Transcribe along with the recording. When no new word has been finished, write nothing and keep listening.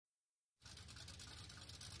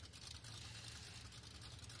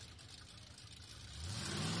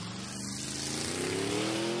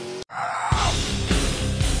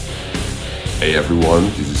Hey everyone,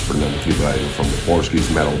 this is Fernando Kibayo from the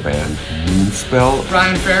Portuguese metal band Moonspell.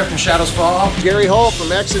 Brian Fair from Shadows Fall. Gary Hall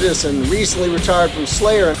from Exodus and recently retired from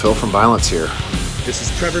Slayer. Phil from Violence here. This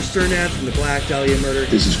is Trevor Sternad from the Black Dahlia Murder.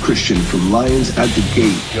 This is Christian from Lions at the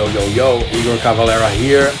Gate. Yo, Igor Cavalera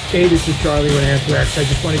here. Hey, this is Charlie with Anthrax. I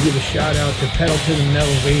just want to give a shout out to Pedal to the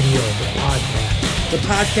Metal Radio, the podcast. The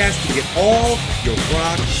podcast to get all your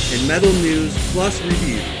rock and metal news plus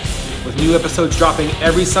reviews. With new episodes dropping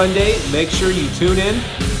every Sunday, make sure you tune in.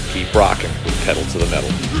 Keep rocking with Pedal to the Metal.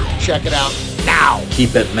 Check it out now.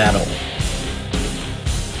 Keep it metal.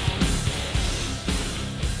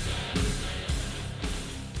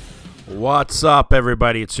 What's up,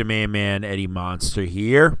 everybody? It's your main man, Eddie Monster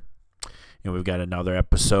here. And we've got another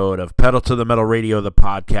episode of Pedal to the Metal Radio, the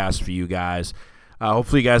podcast for you guys.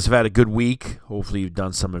 Hopefully you guys have had a good week. Hopefully you've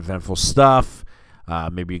done some eventful stuff.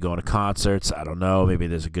 Maybe you're going to concerts. I don't know. Maybe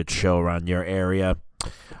there's a good show around your area.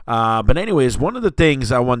 But anyways, one of the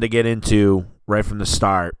things I wanted to get into right from the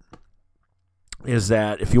start is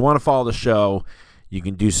that if you want to follow the show, you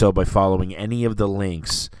can do so by following any of the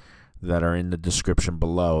links that are in the description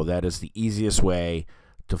below. That is the easiest way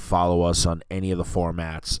to follow us on any of the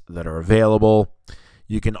formats that are available.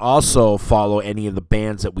 You can also follow any of the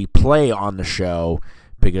bands that we play on the show,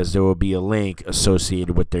 because there will be a link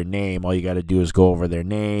associated with their name. All you got to do is go over their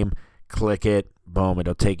name, click it, boom,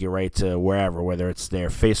 it'll take you right to wherever, whether it's their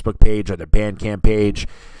Facebook page or their Bandcamp page.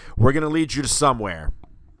 We're going to lead you to somewhere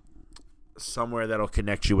that'll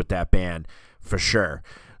connect you with that band for sure.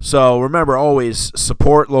 So remember, always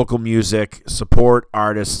support local music, support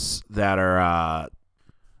artists that are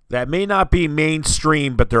that may not be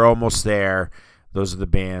mainstream, but they're almost there. Those are the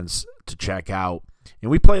bands to check out,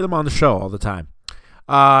 and we play them on the show all the time.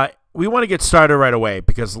 We want to get started right away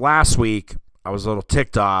because last week I was a little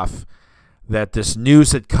ticked off that this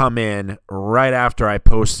news had come in right after I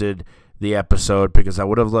posted the episode, because I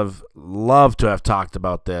would have loved to have talked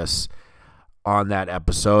about this on that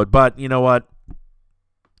episode. But you know what?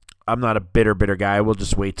 I'm not a bitter guy. We'll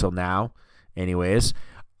just wait till now. Anyways,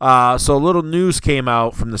 so a little news came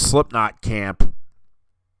out from the Slipknot camp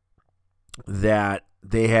that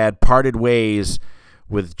they had parted ways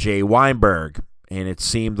with Jay Weinberg. And it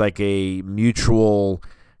seemed like a mutual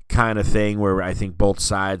kind of thing where I think both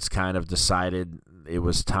sides kind of decided it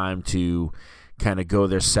was time to kind of go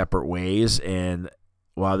their separate ways. And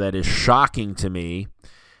while that is shocking to me,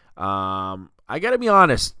 I got to be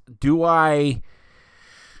honest, I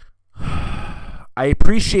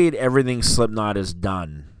appreciate everything Slipknot has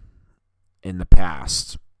done in the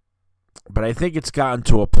past. But I think it's gotten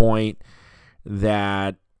to a point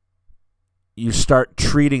that you start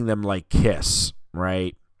treating them like Kiss,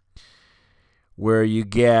 right? Where you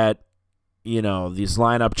get, these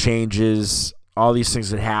lineup changes, all these things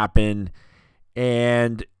that happen,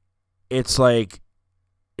 and it's like,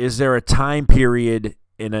 is there a time period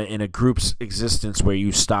in a group's existence where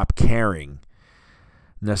you stop caring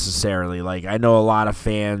necessarily? Like, I know a lot of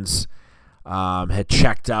fans had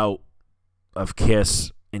checked out of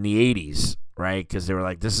Kiss in the 80s, right? Because they were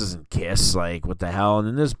like, this isn't Kiss, like, what the hell? And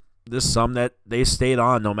then there's some that they stayed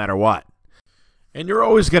on no matter what. And you're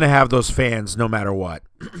always going to have those fans no matter what.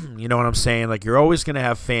 You know what I'm saying? Like, you're always going to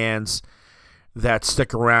have fans that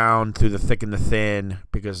stick around through the thick and the thin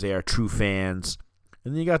because they are true fans.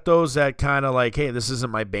 And then you got those that kind of like, hey, this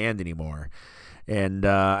isn't my band anymore. And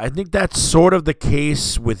I think that's sort of the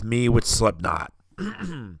case with me with Slipknot.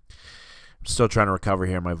 I'm still trying to recover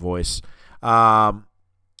here my voice. I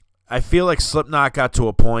feel like Slipknot got to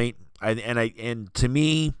a point, and to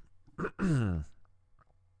me,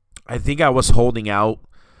 I think I was holding out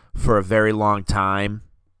for a very long time,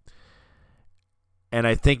 and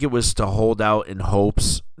I think it was to hold out in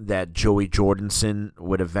hopes that Joey Jordison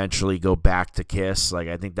would eventually go back to Kiss. Like,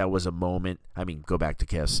 I think that was a moment. Go back to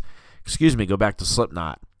Kiss. Go back to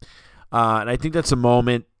Slipknot. And I think that's a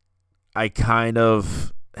moment I kind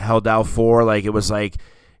of held out for. Like, it was like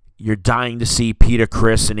you're dying to see Peter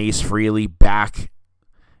Criss and Ace Frehley back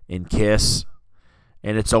in Kiss.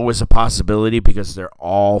 And it's always a possibility because they're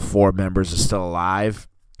all four members are still alive.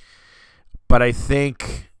 But I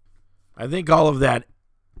think all of that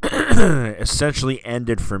essentially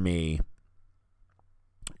ended for me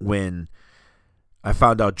when I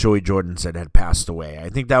found out Joey Jordison had passed away. I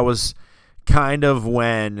think that was kind of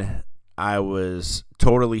when I was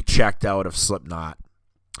totally checked out of Slipknot,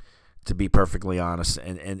 to be perfectly honest,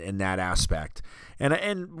 in that aspect.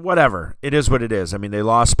 And whatever, it is what it is. I mean, they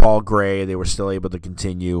lost Paul Gray. They were still able to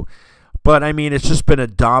continue. But, I mean, it's just been a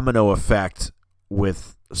domino effect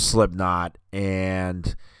with Slipknot,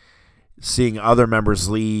 and seeing other members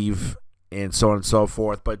leave and so on and so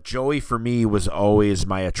forth. But Joey, for me, was always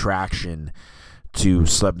my attraction to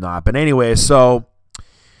Slipknot. But anyway, so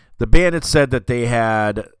the band had said that they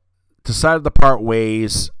had decided to part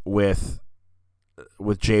ways with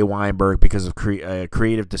Jay Weinberg because of a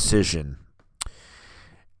creative decision.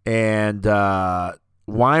 And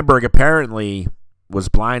Weinberg apparently was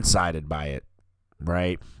blindsided by it,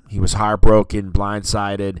 right? He was heartbroken,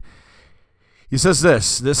 blindsided. He says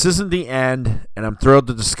this isn't the end, and I'm thrilled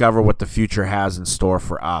to discover what the future has in store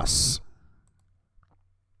for us.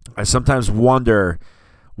 I sometimes wonder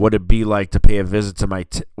what it'd be like to pay a visit to my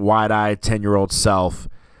wide-eyed 10-year-old self,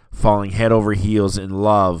 falling head over heels in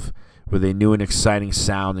love with a new and exciting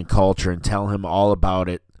sound and culture, and tell him all about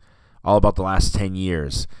the last 10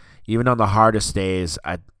 years. Even on the hardest days,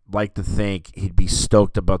 I'd like to think he'd be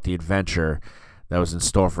stoked about the adventure that was in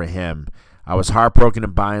store for him. I was heartbroken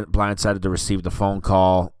and blindsided to receive the phone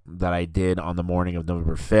call that I did on the morning of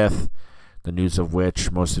November 5th, the news of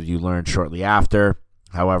which most of you learned shortly after.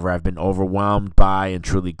 However, I've been overwhelmed by and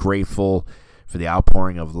truly grateful for the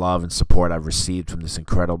outpouring of love and support I've received from this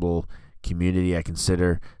incredible community I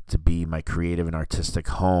consider to be my creative and artistic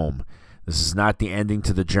home. This is not the ending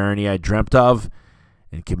to the journey I dreamt of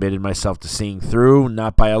and committed myself to seeing through,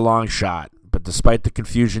 not by a long shot. But despite the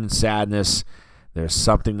confusion and sadness, there's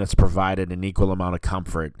something that's provided an equal amount of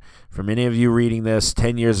comfort. For many of you reading this,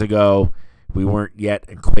 10 years ago, we weren't yet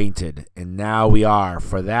acquainted, and now we are.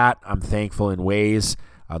 For that, I'm thankful in ways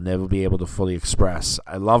I'll never be able to fully express.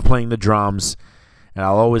 I love playing the drums, and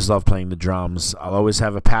I'll always love playing the drums. I'll always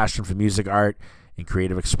have a passion for music, art, and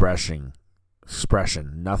creative expression.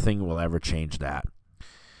 Nothing will ever change that.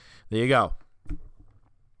 There you go.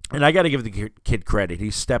 And I got to give the kid credit.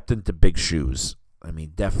 He stepped into big shoes. I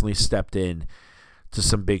mean, definitely stepped in to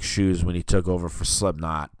some big shoes when he took over for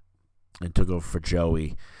Slipknot and took over for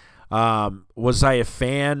Joey. Was I a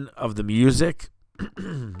fan of the music?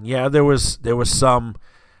 Yeah, there was some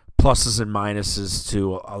pluses and minuses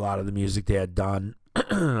to a lot of the music they had done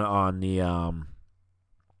on the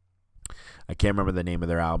I can't remember the name of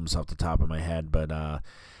their albums off the top of my head, but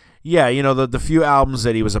yeah, you know, the few albums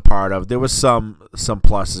that he was a part of, there was some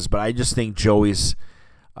pluses, but I just think Joey's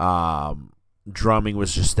drumming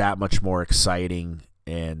was just that much more exciting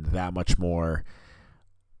and that much more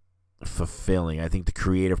fulfilling. I think the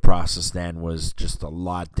creative process then was just a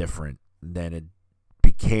lot different than it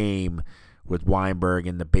became with Weinberg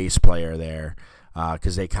and the bass player there,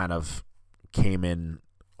 because they kind of came in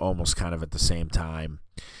almost kind of at the same time.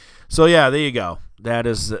 So yeah, there you go. That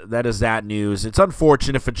is that news. It's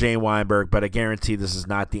unfortunate for Jay Weinberg, but I guarantee this is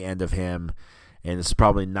not the end of him, and it's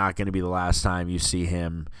probably not going to be the last time you see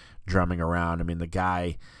him drumming around. I mean, the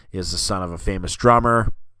guy is the son of a famous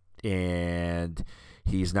drummer, and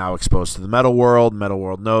he's now exposed to the metal world. Metal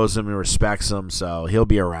world knows him and respects him, so he'll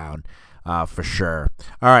be around for sure.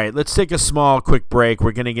 All right, let's take a small, quick break.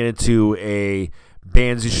 We're going to get into a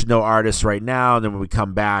bands you should know artists right now, and then when we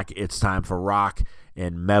come back, it's time for rock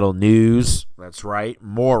and metal news. That's right,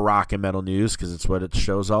 more rock and metal news, because it's what the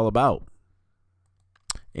show's all about.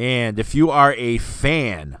 And if you are a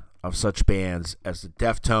fan of such bands as the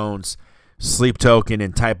Deftones, Sleep Token,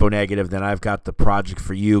 and Typo Negative, then I've got the project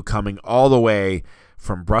for you, coming all the way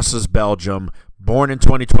from Brussels, Belgium. Born in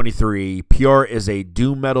 2023, Pure is a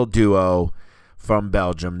doom metal duo from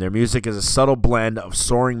Belgium. Their music is a subtle blend of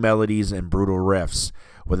soaring melodies and brutal riffs.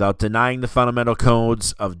 Without denying the fundamental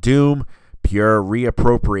codes of doom, Pure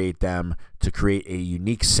reappropriate them to create a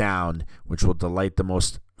unique sound which will delight the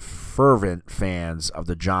most fervent fans of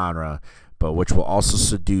the genre, but which will also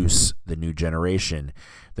seduce the new generation.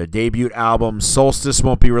 Their debut album, Solstice,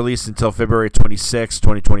 won't be released until February 26,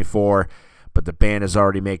 2024, but the band is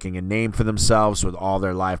already making a name for themselves with all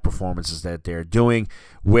their live performances that they're doing,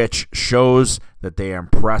 which shows that they are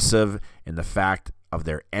impressive in the fact of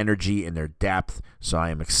their energy and their depth, so I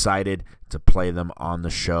am excited to play them on the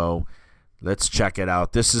show. Let's check it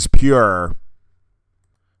out. This is Pure,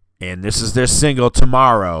 and this is their single,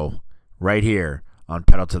 Tomorrow, right here on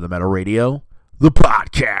Pedal to the Metal Radio, the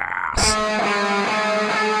podcast.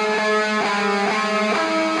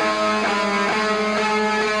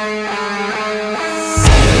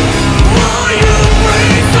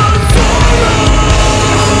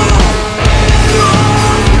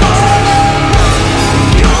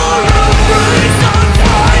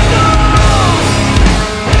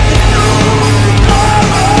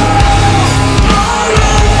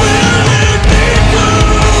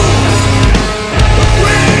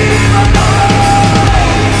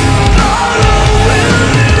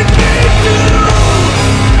 Will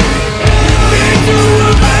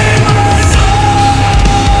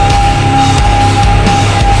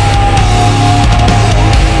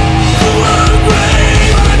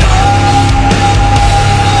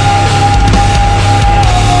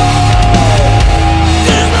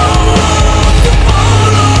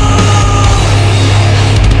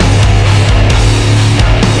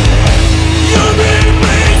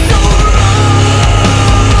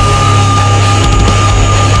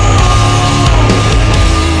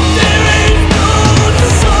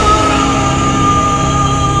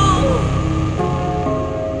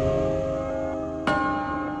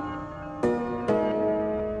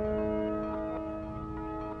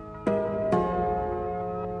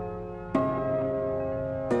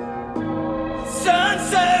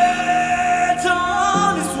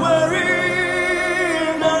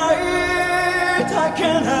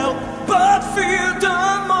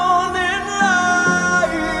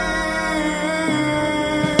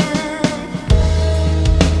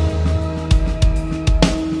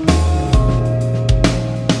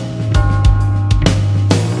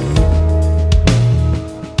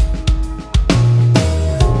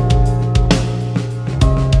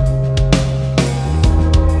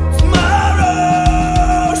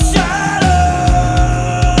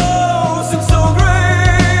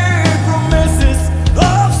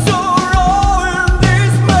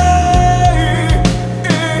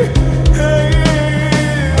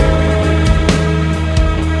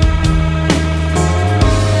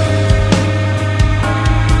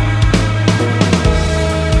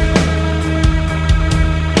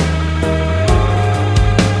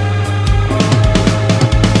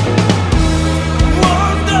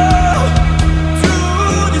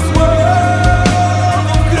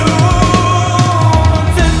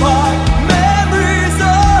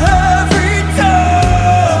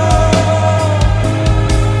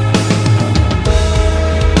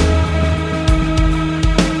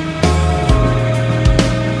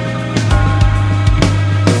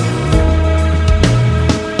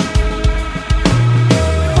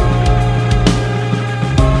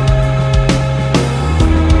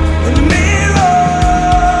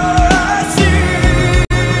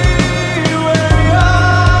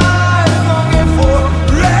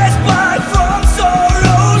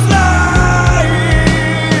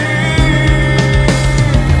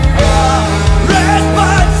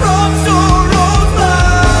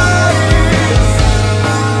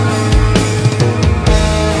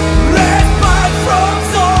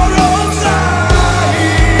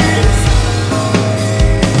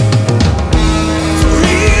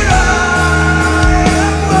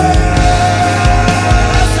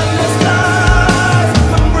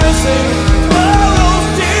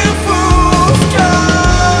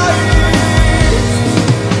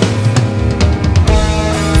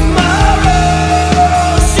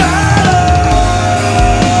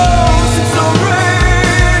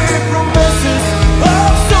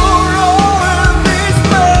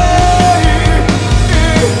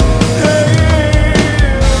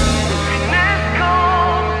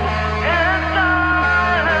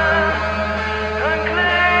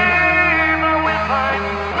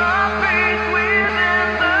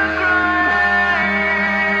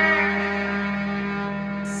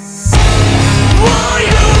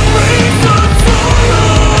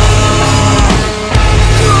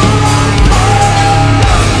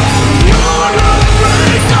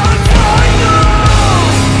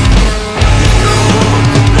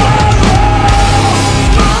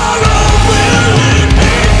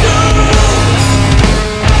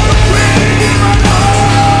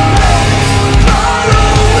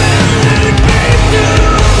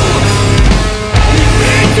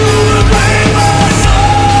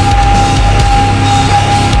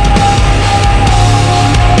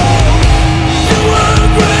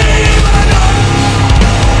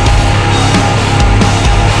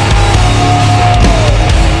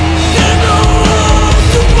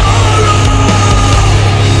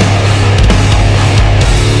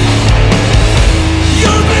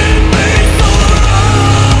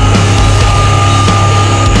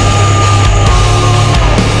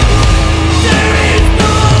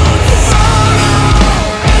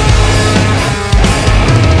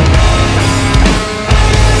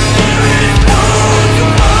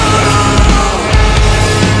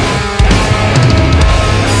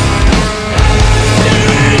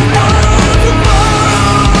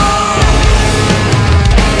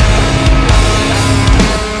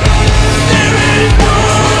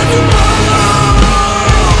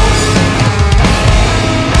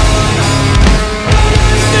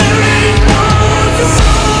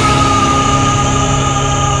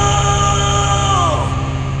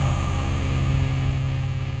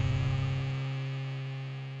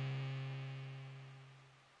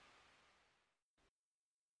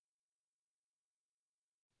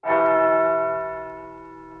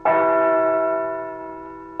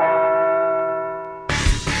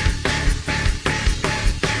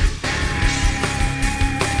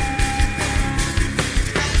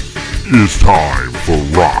is time for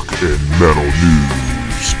Rock and Metal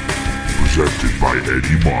News, presented by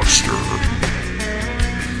Eddie Monster.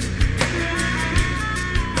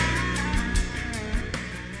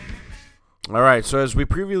 All right, so as we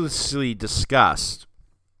previously discussed,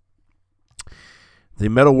 the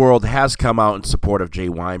metal world has come out in support of Jay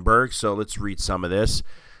Weinberg, so let's read some of this.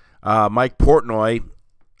 Mike Portnoy,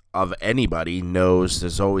 of anybody, knows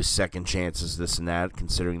there's always second chances, this and that,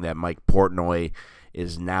 considering that Mike Portnoy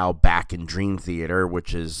is now back in Dream Theater,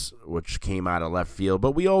 which came out of left field,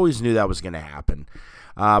 but we always knew that was going to happen.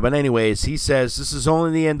 But anyways, he says, this is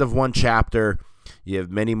only the end of one chapter. You have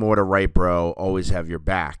many more to write, bro. Always have your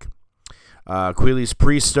back. Queelys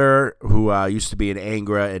Priester, who used to be in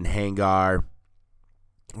Angra and Hangar,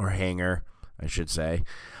 I should say,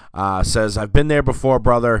 says, I've been there before,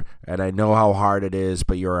 brother, and I know how hard it is,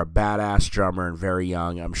 but you're a badass drummer and very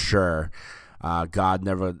young, I'm sure. God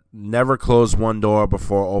never closed one door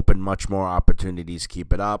before opened much more opportunities.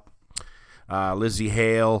 Keep it up. Lizzie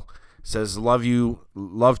Hale says, love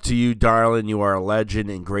to you, darling. You are a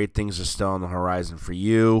legend, and great things are still on the horizon for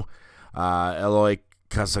you. Eloy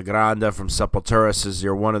Casagrande from Sepultura says,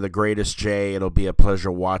 you're one of the greatest, Jay. It'll be a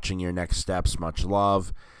pleasure watching your next steps. Much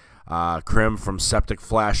love. Krim from Septic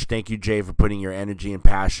Flash, thank you, Jay, for putting your energy and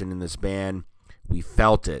passion in this band. We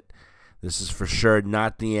felt it. This is for sure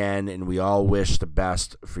not the end, and we all wish the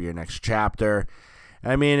best for your next chapter.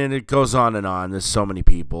 I mean, and it goes on and on. There's so many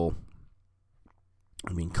people.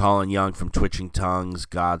 I mean, Colin Young from Twitching Tongues,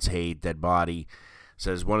 God's Hate, Dead Body,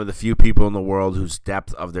 says, one of the few people in the world whose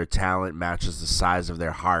depth of their talent matches the size of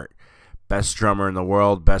their heart. Best drummer in the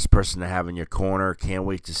world, best person to have in your corner. Can't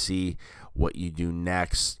wait to see what you do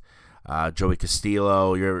next. Joey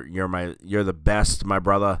Castillo, you're the best, my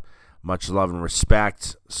brother. Much love and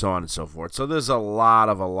respect, so on and so forth. So there's a lot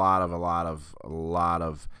of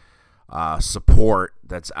support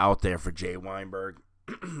that's out there for Jay Weinberg,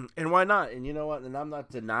 and why not? And you know what? And I'm not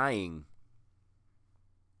denying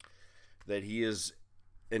that he is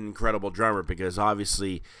an incredible drummer, because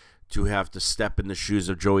obviously to have to step in the shoes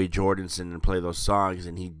of Joey Jordison and play those songs,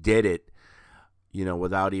 and he did it,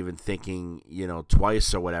 without even thinking,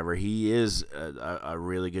 twice or whatever. He is a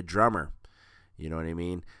really good drummer. You know what I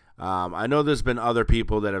mean? I know there's been other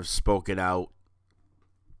people that have spoken out.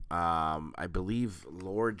 I believe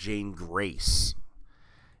Laura Jane Grace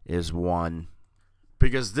is one,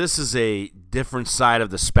 because this is a different side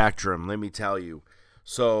of the spectrum, let me tell you.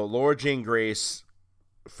 So Laura Jane Grace,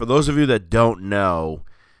 for those of you that don't know,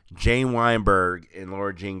 Jane Weinberg and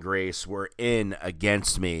Laura Jane Grace were in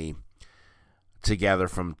Against Me together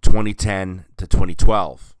from 2010 to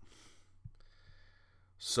 2012.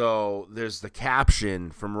 So there's the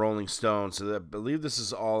caption from Rolling Stone. So I believe this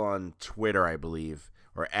is all on Twitter,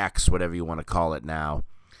 or X, whatever you want to call it now,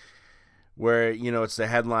 where, it's the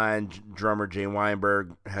headline, drummer Jay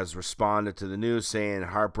Weinberg has responded to the news saying,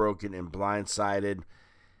 heartbroken and blindsided.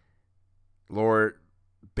 Laura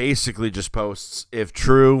basically just posts, if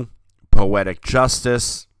true, poetic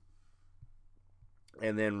justice,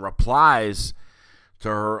 and then replies to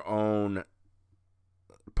her own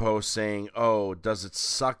post saying, oh, does it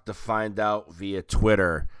suck to find out via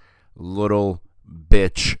Twitter, little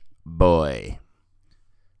bitch boy.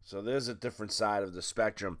 So there's a different side of the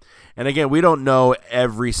spectrum. And again, we don't know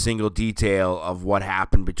every single detail of what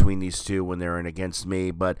happened between these two when they were in Against Me,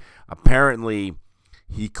 but apparently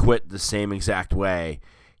he quit the same exact way.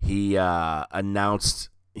 He announced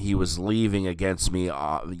he was leaving Against Me,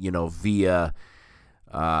 via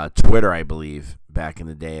Twitter, I believe, back in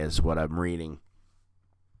the day is what I'm reading.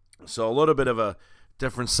 So a little bit of a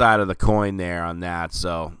different side of the coin there on that.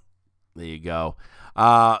 So there you go.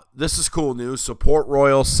 This is cool news. So Port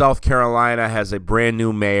Royal, South Carolina has a brand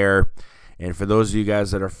new mayor. And for those of you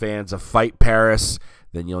guys that are fans of Fight Paris,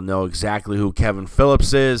 then you'll know exactly who Kevin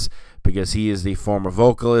Phillips is, because he is the former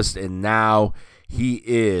vocalist, and now he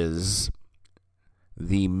is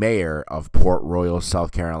the mayor of Port Royal,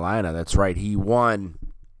 South Carolina. That's right. He won.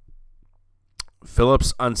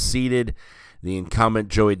 Phillips unseated the incumbent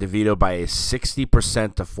Joey DeVito by a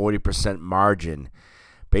 60% to 40% margin.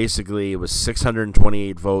 Basically, it was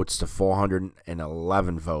 628 votes to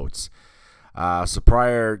 411 votes. So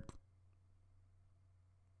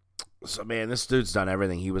man, this dude's done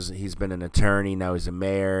everything. He's been an attorney, now he's a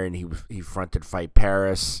mayor, and he fronted Fight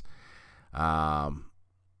Paris. And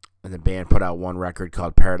the band put out one record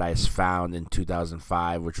called Paradise Found in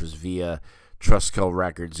 2005, which was via Trustkill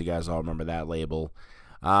Records. You guys all remember that label.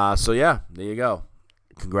 So yeah, there you go.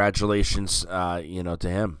 Congratulations, to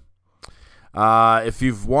him. If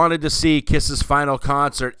you've wanted to see Kiss's final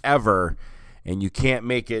concert ever and you can't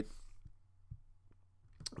make it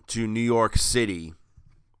to New York City,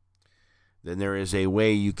 then there is a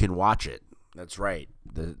way you can watch it. That's right.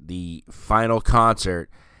 The final concert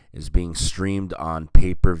is being streamed on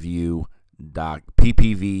ppv.com.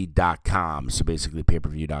 So basically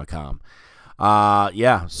payperview.com.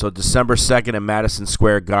 So December 2nd at Madison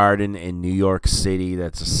Square Garden in New York City.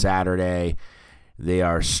 That's a Saturday. They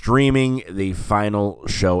are streaming the final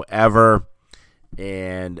show ever,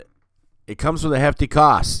 and it comes with a hefty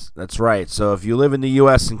cost. That's right. So if you live in the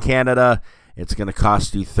U.S. and Canada, it's going to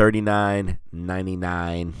cost you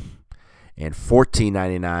 $39.99 and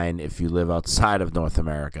 $14.99 if you live outside of North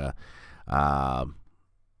America.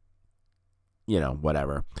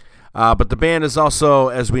 Whatever. But the band is also,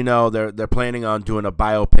 as we know, they're planning on doing a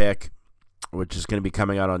biopic, which is going to be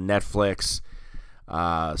coming out on Netflix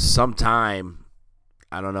sometime.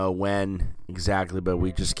 I don't know when exactly, but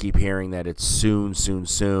we just keep hearing that it's soon.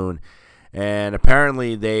 And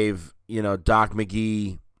apparently they've, Doc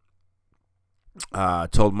McGee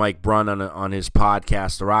told Mike Brunn on his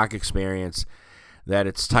podcast, The Rock Experience, that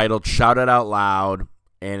it's titled Shout It Out Loud,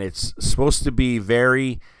 and it's supposed to be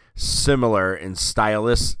very similar in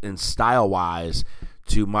style-wise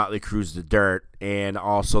to Motley Crue's The Dirt and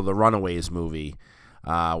also the Runaways movie,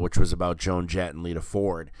 which was about Joan Jett and Lita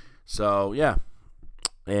Ford. So, yeah.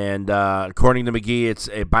 And according to McGee, it's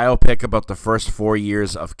a biopic about the first 4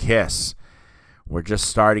 years of Kiss. We're just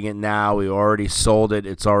starting it now. We already sold it.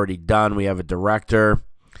 It's already done. We have a director,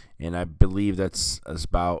 and I believe that's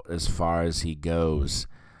about as far as he goes.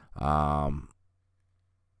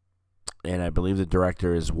 And I believe the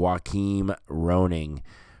director is Joachim Roning,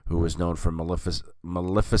 who was known for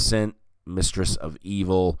Maleficent, Mistress of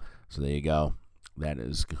Evil. So there you go. That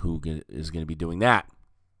is who is going to be doing that.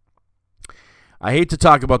 I hate to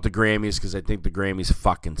talk about the Grammys because I think the Grammys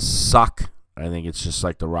fucking suck. I think it's just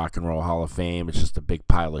like the Rock and Roll Hall of Fame. It's just a big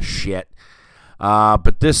pile of shit.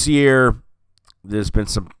 But this year, there's been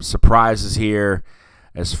some surprises here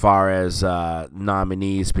as far as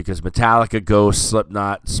nominees because Metallica, Ghost,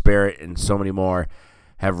 Slipknot, Spirit, and so many more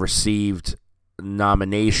have received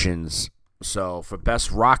nominations. So for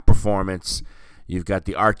Best Rock Performance, you've got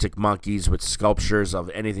the Arctic Monkeys with Sculptures of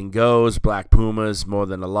Anything Goes, Black Pumas, More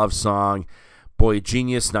Than a Love Song, Boy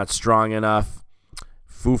Genius, Not Strong Enough,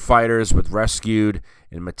 Foo Fighters with Rescued,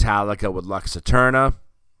 and Metallica with Lux Eterna.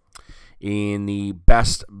 In the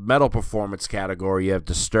Best Metal Performance category, you have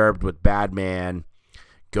Disturbed with Bad Man,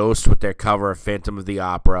 Ghost with their cover of Phantom of the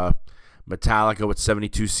Opera, Metallica with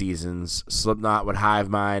 72 Seasons, Slipknot with Hive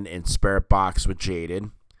Mind, and Spirit Box with Jaded.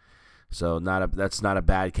 So that's not a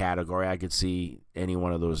bad category. I could see any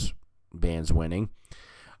one of those bands winning.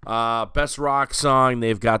 Best Rock Song,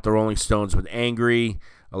 they've got the Rolling Stones with Angry,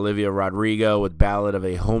 Olivia Rodrigo with Ballad of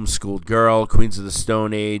a Homeschooled Girl, Queens of the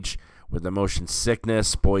Stone Age with Emotion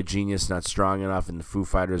Sickness, Boy Genius, Not Strong Enough, and the Foo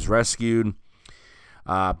Fighters Rescued.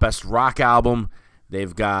 Best Rock Album,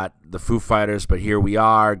 they've got the Foo Fighters, But Here We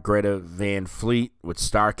Are, Greta Van Fleet with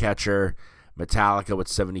Starcatcher, Metallica with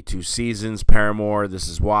 72 Seasons, Paramore, This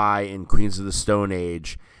Is Why, and Queens of the Stone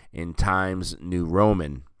Age in Times New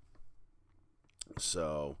Roman.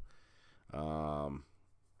 So,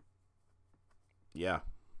 yeah,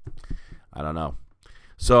 I don't know.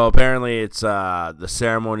 So apparently it's the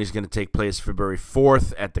ceremony is going to take place February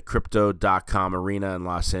 4th at the Crypto.com Arena in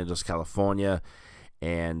Los Angeles, California.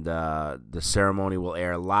 And the ceremony will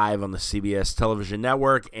air live on the CBS television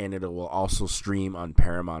network, and it will also stream on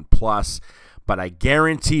Paramount Plus. But I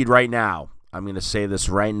guaranteed right now, I'm going to say this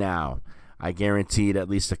right now, I guaranteed at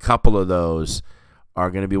least a couple of those are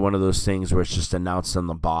going to be one of those things where it's just announced on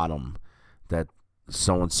the bottom that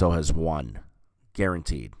so-and-so has won.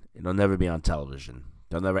 Guaranteed. It'll never be on television.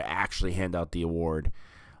 They'll never actually hand out the award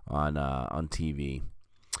on TV.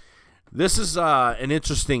 This is an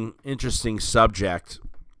interesting subject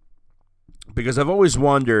because I've always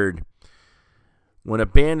wondered, when a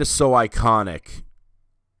band is so iconic,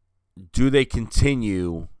 do they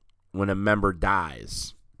continue when a member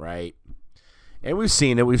dies, right? And we've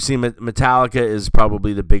seen it. We've seen Metallica is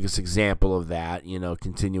probably the biggest example of that,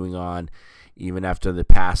 continuing on even after the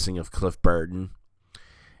passing of Cliff Burton.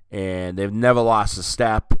 And they've never lost a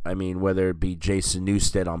step. I mean, whether it be Jason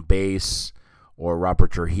Newsted on bass or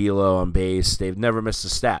Robert Trujillo on bass, they've never missed a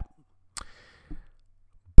step.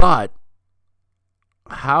 But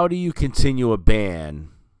how do you continue a band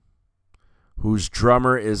whose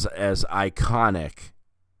drummer is as iconic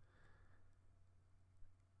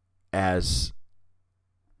as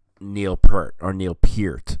Neil Peart or Neil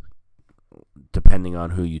Peart, depending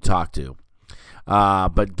on who you talk to?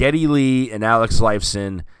 But Geddy Lee and Alex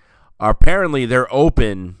Lifeson are apparently they're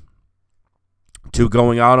open to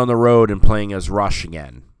going out on the road and playing as Rush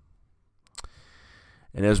again.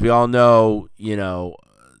 And as we all know,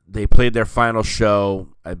 they played their final show.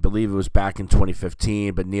 I believe it was back in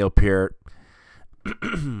 2015, but Neil Peart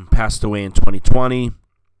passed away in 2020.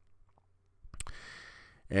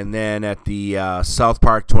 And then at the South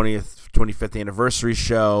Park 25th anniversary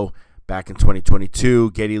show back in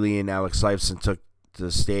 2022, Geddy Lee and Alex Lifeson took to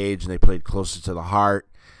the stage and they played Closer to the Heart.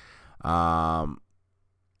 I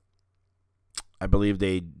believe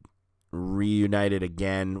they reunited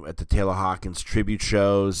again at the Taylor Hawkins tribute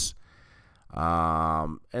shows.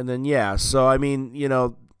 And then, yeah, so, I mean, you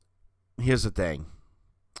know, here's the thing.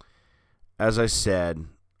 As I said,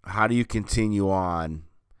 how do you continue on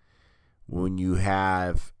when you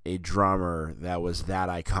have a drummer that was that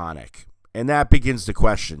iconic? And that begins the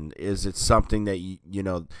question. Is it something that, you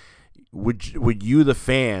know, would you, the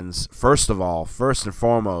fans, first and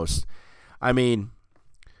foremost, I mean,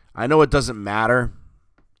 I know it doesn't matter,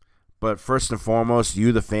 but first and foremost,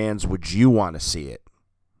 you, the fans, would you want to see it,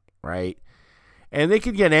 right? And they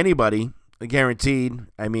could get anybody, guaranteed.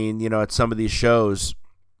 I mean, you know, at some of these shows,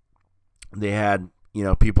 they had, you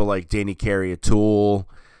know, people like Danny Carey of Tool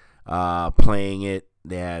playing it.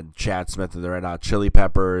 They had Chad Smith of the Red Hot Chili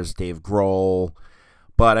Peppers, Dave Grohl.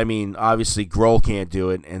 But, I mean, obviously Grohl can't do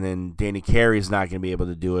it, and then Danny Carey's not going to be able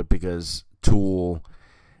to do it because Tool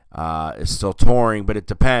is still touring. But it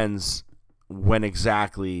depends when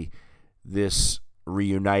exactly this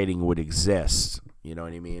reuniting would exist. You know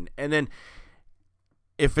what I mean? And then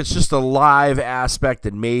if it's just a live aspect,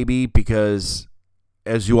 then maybe, because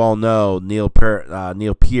as you all know, Neil Peart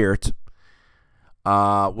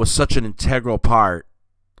was such an integral part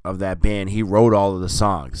of that band. He wrote all of the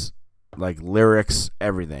songs, like lyrics,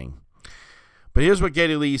 everything. But here's what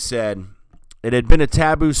Geddy Lee said. It had been a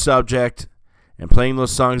taboo subject, and playing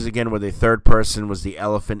those songs again with a third person was the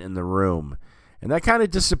elephant in the room. And that kind of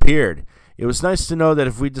disappeared. It was nice to know that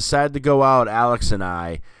if we decided to go out, Alex and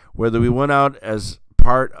I, whether we went out as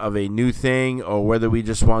part of a new thing or whether we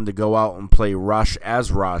just wanted to go out and play Rush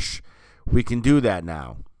as Rush, we can do that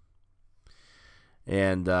now.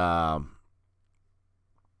 And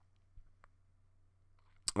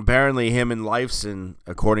apparently him and Lifeson,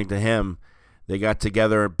 according to him, they got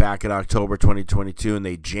together back in October 2022 and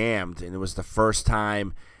they jammed, and it was the first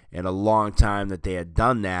time in a long time that they had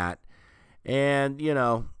done that. And, you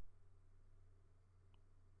know,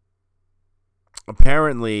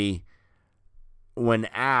 apparently when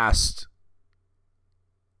asked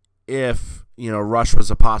if, you know, Rush was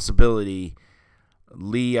a possibility,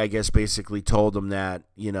 Lee, I guess, basically told him that,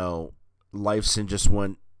 you know, Lifeson just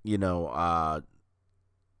went, you know,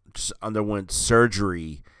 just underwent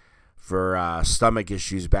surgery for stomach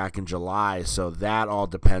issues back in July, so that all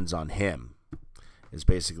depends on him, is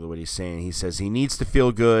basically what he's saying. He says he needs to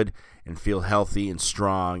feel good and feel healthy and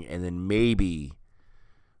strong, and then maybe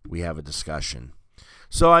we have a discussion.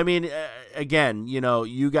 So, I mean, again, you know,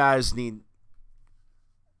 you guys need...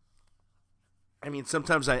 I mean,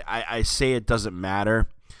 sometimes I say it doesn't matter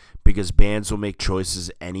because bands will make choices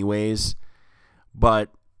anyways. But,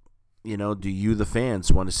 you know, do you, the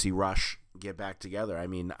fans, want to see Rush get back together? I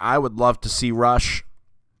mean, I would love to see Rush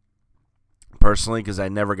personally because I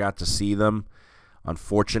never got to see them,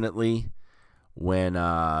 unfortunately, when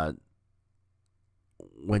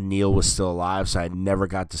Neil was still alive. So I never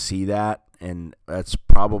got to see that. And that's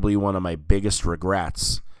probably one of my biggest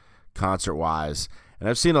regrets concert-wise. And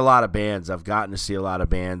I've seen a lot of bands. I've gotten to see a lot of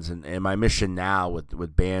bands. And my mission now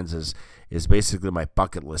with bands is basically my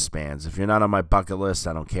bucket list bands. If you're not on my bucket list,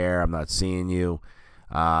 I don't care. I'm not seeing you.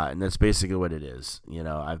 And that's basically what it is. You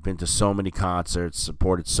know, I've been to so many concerts,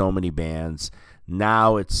 supported so many bands.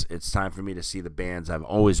 Now it's time for me to see the bands I've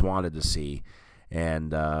always wanted to see.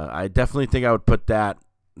 And I definitely think I would put that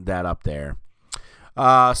up there.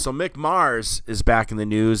 So Mick Mars is back in the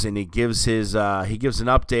news, and he gives an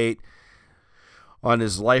update on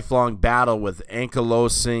his lifelong battle with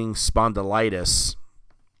ankylosing spondylitis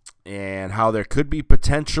and how there could be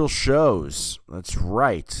potential shows. That's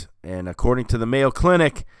right. And according to the Mayo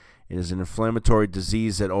Clinic, it is an inflammatory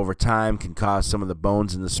disease that over time can cause some of the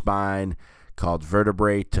bones in the spine called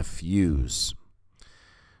vertebrae to fuse.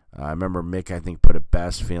 I remember Mick, I think, put it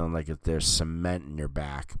best, feeling like if there's cement in your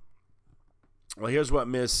back. Well, here's what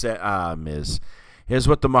Miz said. Here's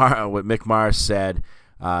what Mick Mars said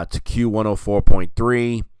to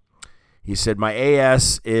Q104.3. He said, "My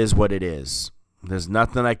AS is what it is. There's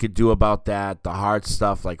nothing I could do about that. The hard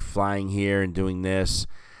stuff like flying here and doing this,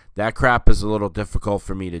 that crap is a little difficult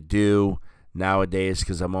for me to do nowadays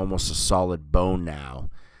because I'm almost a solid bone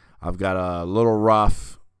now. I've got a little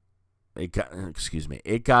rough. It got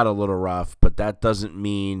a little rough, but that doesn't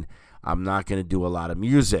mean I'm not going to do a lot of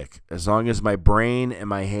music. As long as my brain and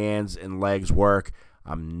my hands and legs work,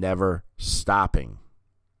 I'm never stopping."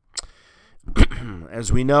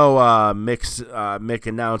 As we know, Mick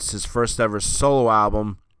announced his first ever solo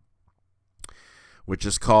album, which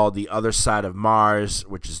is called The Other Side of Mars,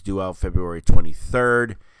 which is due out February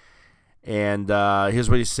 23rd. And here's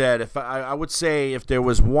what he said. I would say if there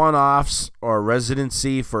was one-offs or a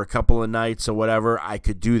residency for a couple of nights or whatever, I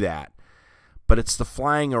could do that. But it's the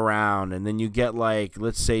flying around, and then you get, like,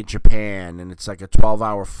 let's say Japan, and it's like a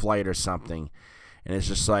 12-hour flight or something. And it's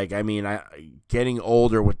just like, I mean, getting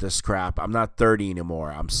older with this crap. I'm not 30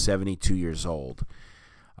 anymore. I'm 72 years old.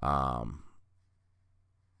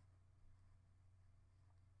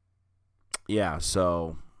 Yeah,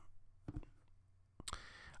 so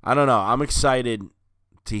I don't know. I'm excited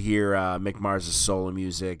to hear Mick Mars' solo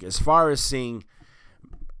music. As far as seeing,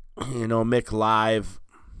 Mick live,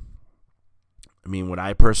 I mean, would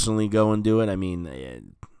I personally go and do it? I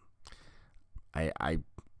mean, I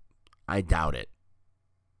doubt it.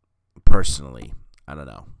 Personally, I don't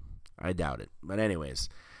know. I doubt it. But anyways,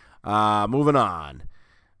 moving on.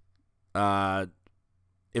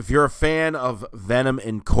 If you're a fan of Venom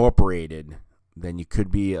Incorporated, then you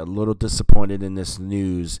could be a little disappointed in this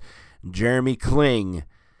news. Jeremy Kling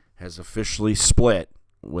has officially split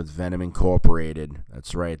with Venom Incorporated.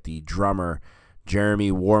 That's right. The drummer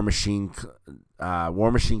Jeremy War Machine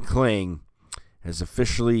Kling has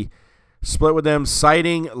officially split with them,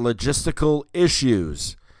 citing logistical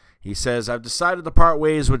issues. He says, I've decided to part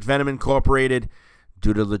ways with Venom Incorporated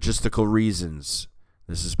due to logistical reasons.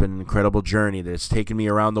 This has been an incredible journey that has taken me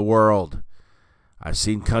around the world. I've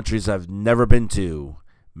seen countries I've never been to,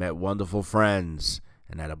 met wonderful friends,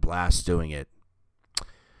 and had a blast doing it.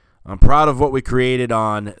 I'm proud of what we created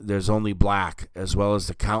on There's Only Black, as well as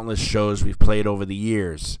the countless shows we've played over the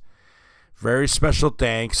years. Very special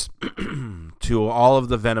thanks to all of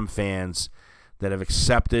the Venom fans that have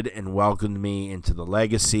accepted and welcomed me into the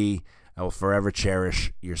legacy. I will forever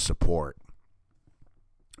cherish your support.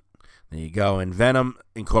 There you go. And Venom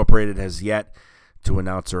Incorporated has yet to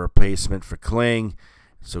announce a replacement for Kling,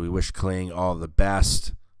 so we wish Kling all the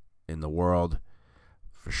best in the world,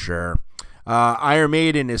 for sure. Iron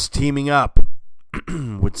Maiden is teaming up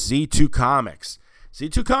with Z2 Comics.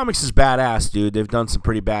 Z2 Comics is badass, dude. They've done some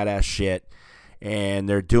pretty badass shit, and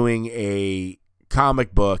they're doing a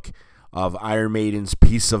comic book of Iron Maiden's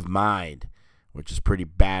Peace of Mind, which is pretty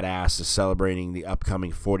badass, is celebrating the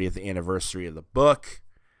upcoming 40th anniversary of the book.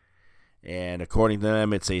 And according to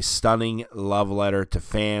them, it's a stunning love letter to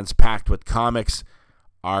fans packed with comics,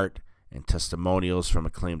 art, and testimonials from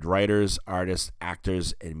acclaimed writers, artists,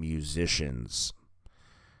 actors, and musicians.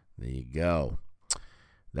 There you go.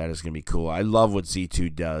 That is going to be cool. I love what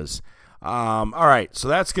Z2 does. All right, so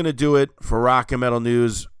that's going to do it for Rock and Metal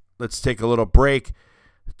News. Let's take a little break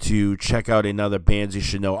to check out another Bands You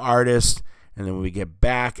Should Know artist. And then when we get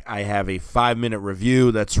back, I have a 5-minute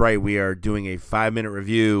review. That's right, we are doing a 5-minute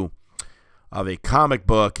review of a comic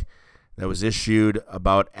book that was issued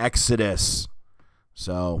about Exodus.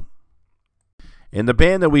 So, in the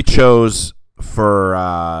band that we chose for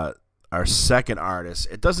our second artist,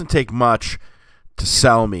 it doesn't take much to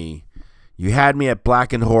sell me. You had me at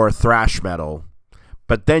Black and Horror Thrash Metal,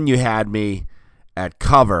 but then you had me at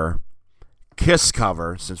cover, Kiss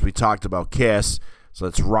cover, since we talked about Kiss. So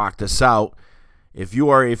let's rock this out. If you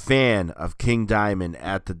are a fan of King Diamond,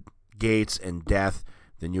 At the Gates, and Death,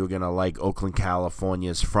 then you're going to like Oakland,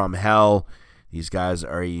 California's From Hell. These guys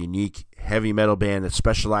are a unique heavy metal band that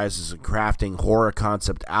specializes in crafting horror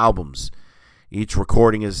concept albums. Each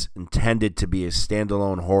recording is intended to be a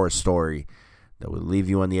standalone horror story that will leave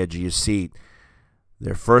you on the edge of your seat.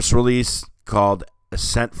 Their first release, called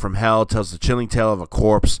Ascent from Hell, tells the chilling tale of a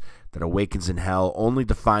corpse that awakens in hell only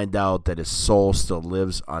to find out that his soul still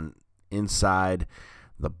lives on inside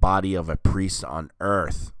the body of a priest on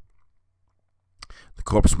earth. The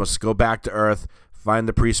corpse must go back to earth, find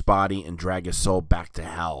the priest's body, and drag his soul back to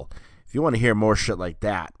hell. If you want to hear more shit like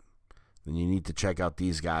that, then you need to check out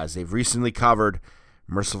these guys. They've recently covered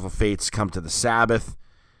Merciful Fate's Come to the Sabbath,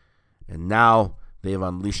 and now they've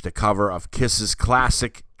unleashed a cover of Kiss's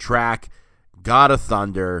classic track, God of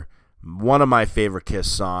Thunder, one of my favorite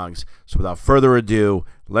Kiss songs. So without further ado,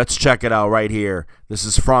 let's check it out right here. This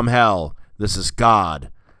is From Hell. This is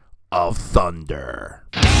God of Thunder.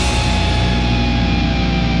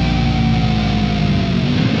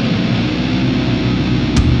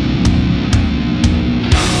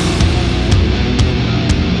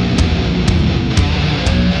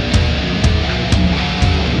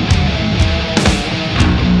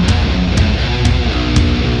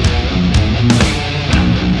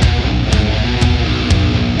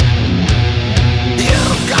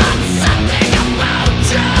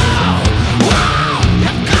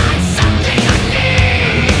 Something I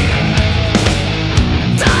need.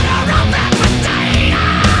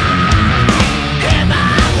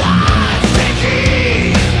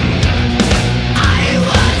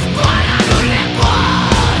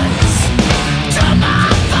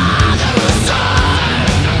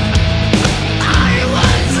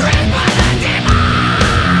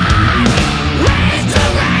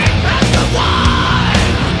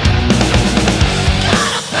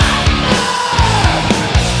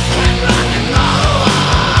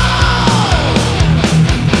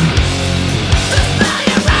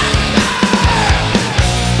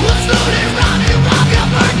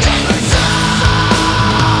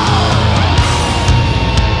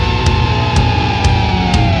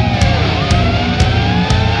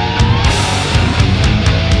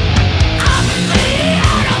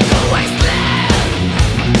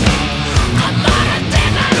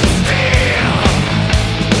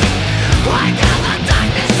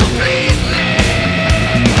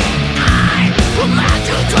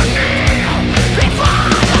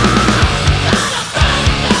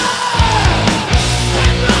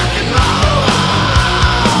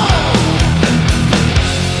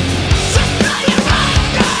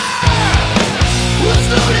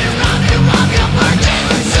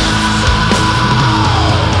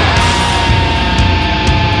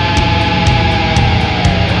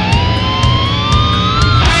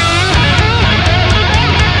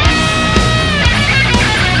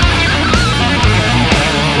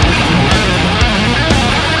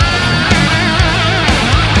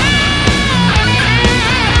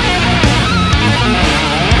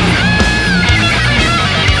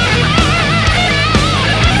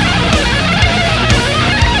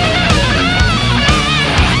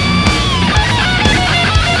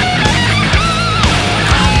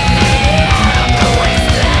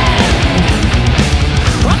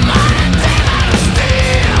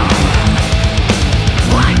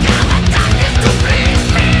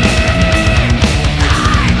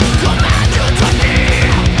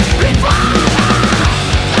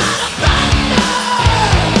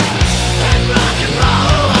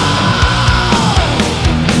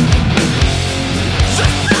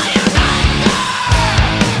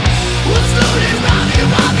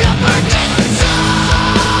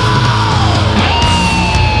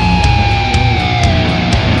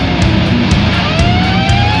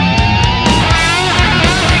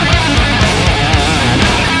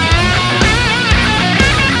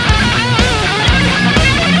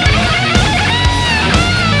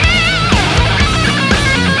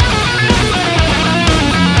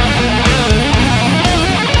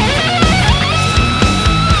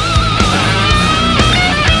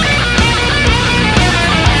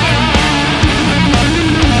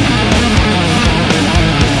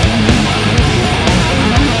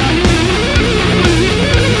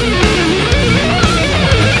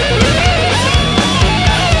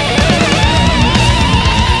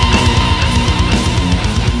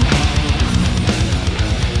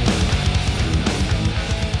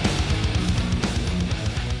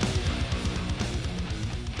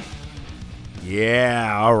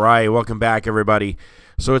 Yeah, all right. Welcome back, everybody.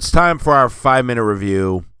 So it's time for our 5-minute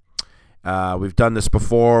review. We've done this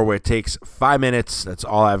before where it takes 5 minutes. That's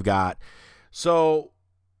all I've got. So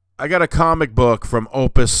I got a comic book from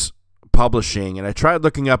Opus Publishing, and I tried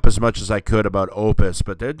looking up as much as I could about Opus,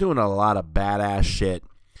 but they're doing a lot of badass shit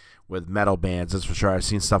with metal bands, that's for sure. I've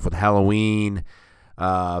seen stuff with Halloween,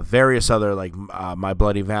 various other, like My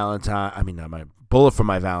Bloody Valentine. I mean, not My Bullet for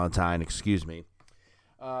My Valentine, excuse me.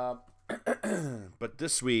 But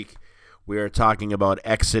this week, we are talking about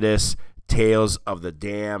Exodus, Tales of the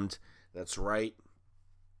Damned. That's right.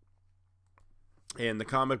 And the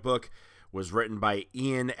comic book was written by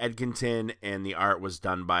Ian Edginton, and the art was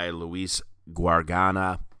done by Luis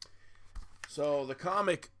Guargana. So the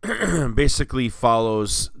comic basically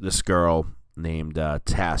follows this girl named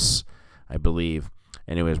Tess, I believe.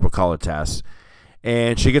 Anyways, we'll call her Tess.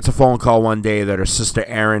 And she gets a phone call one day that her sister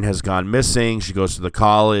Erin has gone missing. She goes to the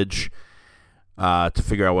college to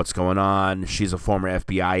figure out what's going on. She's a former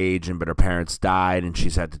FBI agent, but her parents died, and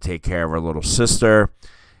she's had to take care of her little sister.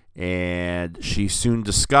 And she soon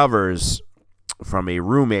discovers from a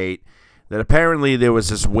roommate that apparently there was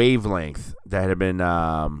this wavelength that had been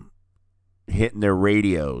hitting their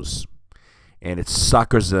radios, and it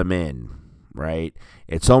suckers them in, right?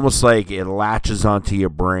 It's almost like it latches onto your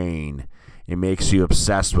brain. It makes you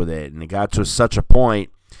obsessed with it. And it got to such a point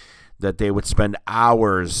that they would spend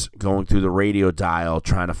hours going through the radio dial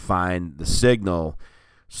trying to find the signal.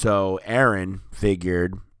 So Erin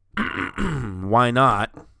figured, why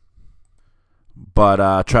not?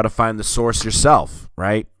 But try to find the source yourself,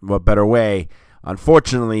 right? What better way?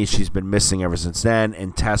 Unfortunately, she's been missing ever since then,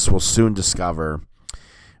 and Tess will soon discover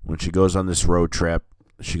when she goes on this road trip.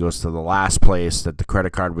 She goes to the last place that the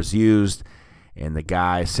credit card was used, and the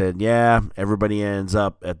guy said, yeah, everybody ends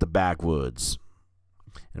up at the backwoods.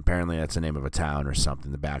 And apparently that's the name of a town or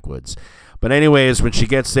something, the backwoods. But anyways, when she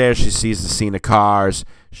gets there, she sees the scene of cars.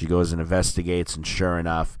 She goes and investigates, and sure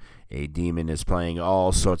enough, a demon is playing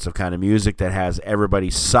all sorts of kind of music that has everybody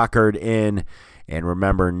suckered in. And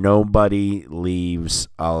remember, nobody leaves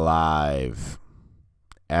alive.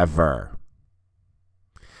 Ever.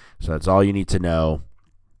 So that's all you need to know.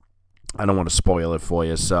 I don't want to spoil it for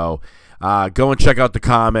you. So go and check out the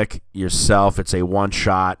comic yourself. It's a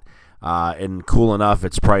one-shot. And cool enough,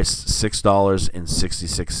 it's priced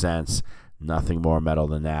 $6.66. Nothing more metal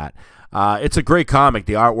than that. It's a great comic.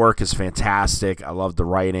 The artwork is fantastic. I love the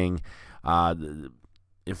writing.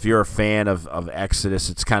 If you're a fan of Exodus,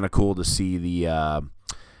 it's kind of cool to see the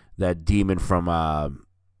that demon from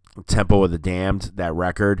Temple of the Damned, that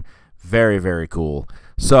record. Very, very cool.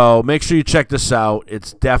 So make sure you check this out.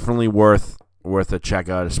 It's definitely worth a check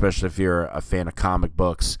out, especially if you're a fan of comic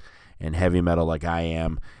books and heavy metal like I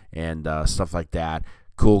am and stuff like that.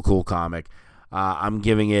 Cool comic. I'm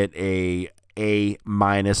giving it a A-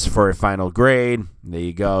 for a final grade. There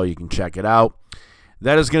you go. You can check it out.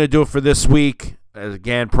 That is going to do it for this week. As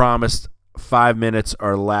again promised, 5 minutes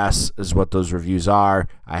or less is what those reviews are.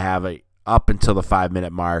 I have up until the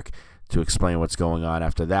 5-minute mark to explain what's going on.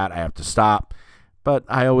 After that, I have to stop. But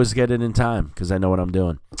I always get it in time because I know what I'm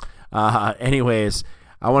doing. Anyways,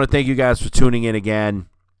 I want to thank you guys for tuning in again.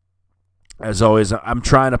 As always, I'm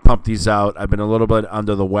trying to pump these out. I've been a little bit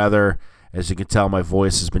under the weather. As you can tell, my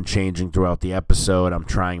voice has been changing throughout the episode. I'm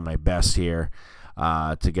trying my best here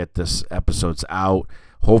to get this episodes out.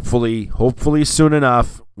 Hopefully soon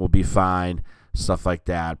enough, we'll be fine. Stuff like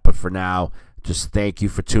that. But for now, just thank you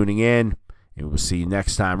for tuning in. And we'll see you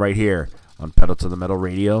next time right here on Pedal to the Metal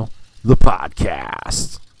Radio, the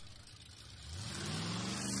podcast.